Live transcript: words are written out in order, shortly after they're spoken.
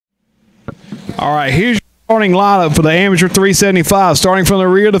All right, here's your starting lineup for the Amateur 375. Starting from the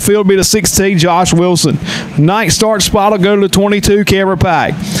rear of the field will be the 16, Josh Wilson. 9th start spot will go to the 22, Cameron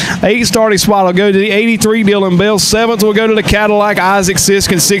Pack. 8th starting spot will go to the 83, Dylan Bell. 7th will go to the Cadillac, Isaac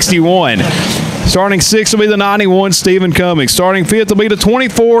Siskin, 61. Starting 6th will be the 91, Stephen Cummings. Starting 5th will be the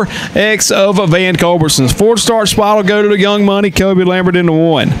 24X of Van Culberson's. 4th start spot will go to the Young Money, Kobe Lambert in the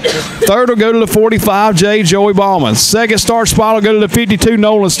 1. 3rd will go to the 45, Joey Ballman. 2nd start spot will go to the 52,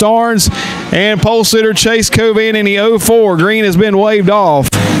 Nolan Starnes. And pole sitter Chase Covan in the 04. Green has been waved off.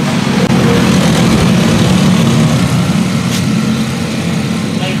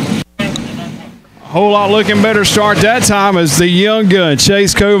 Whole lot looking better start that time as the young gun,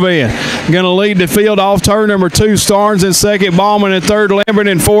 Chase Covan, going to lead the field off turn number 2. Starnes in 2nd, Ballman in 3rd, Lambert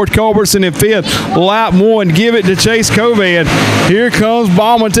in 4th, Culberson in 5th. Lap 1, give it to Chase Covan. Here comes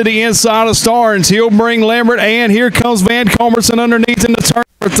Ballman to the inside of Starnes. He'll bring Lambert, and here comes Van Culberson underneath in the turn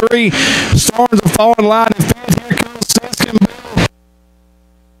number 3. Starnes will fall in line in 5th. Here comes Siskin Bell.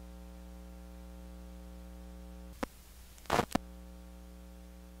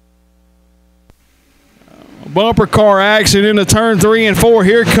 Bumper car action into turn 3 and 4.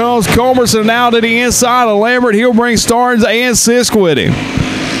 Here comes Culberson now to the inside of Lambert. He'll bring Starnes and Sisk with him.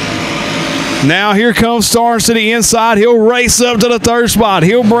 Now here comes Starnes to the inside. He'll race up to the 3rd spot.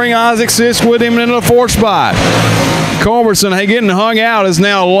 He'll bring Isaac Sisk with him into the 4th spot. Culberson getting hung out is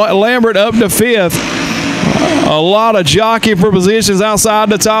now Lambert up to 5th. A lot of jockeying for positions outside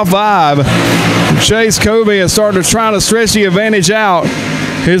the top 5. Chase Covan starting to try to stretch the advantage out.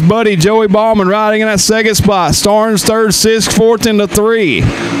 His buddy Joey Ballman riding in that 2nd spot. Starnes 3rd, Sisk 4th into 3.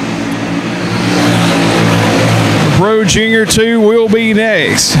 Pro Junior 2 will be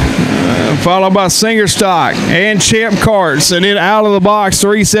next. Followed by Singer Stock and Champ Carts. And then out of the box,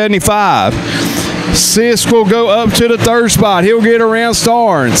 375. Sisk will go up to the 3rd spot. He'll get around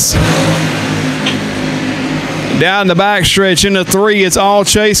Starnes. Down the back stretch in the 3, it's all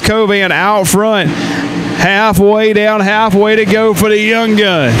Chase Covan out front. Halfway down, halfway to go for the young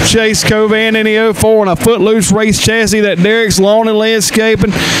gun. Chase Covan in the 04 on a footloose race chassis that Derek's Lawn and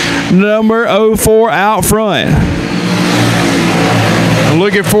Landscaping number 04 out front. I'm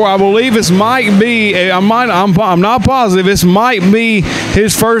looking for, I believe this might be, I'm not positive, this might be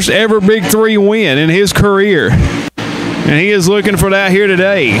his first ever Big 3 win in his career. And he is looking for that here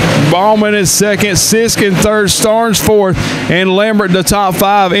today. Ballman is 2nd, Sisk in 3rd, Starnes 4th, and Lambert the top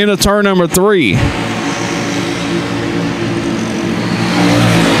 5 into turn number 3.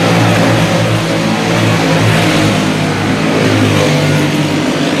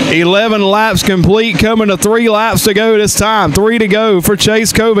 11 laps complete, coming to 3 laps to go this time. 3 to go for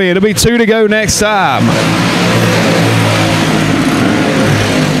Chase Covan. It'll be 2 to go next time.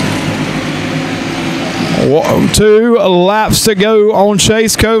 Two laps to go on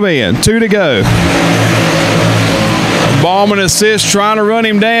Chase Covan. 2 to go. Ballman assists trying to run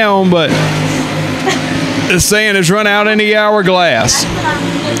him down, but the sand has run out in the hourglass.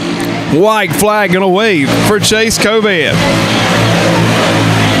 White flag going to wave for Chase Covan.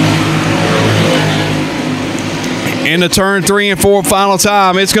 Into turn 3 and 4 final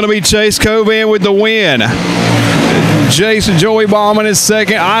time. It's going to be Chase Covan with the win. Joey Ballman is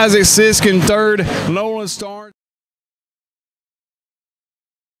 2nd. Isaac Sisk in 3rd. Nolan Starnes.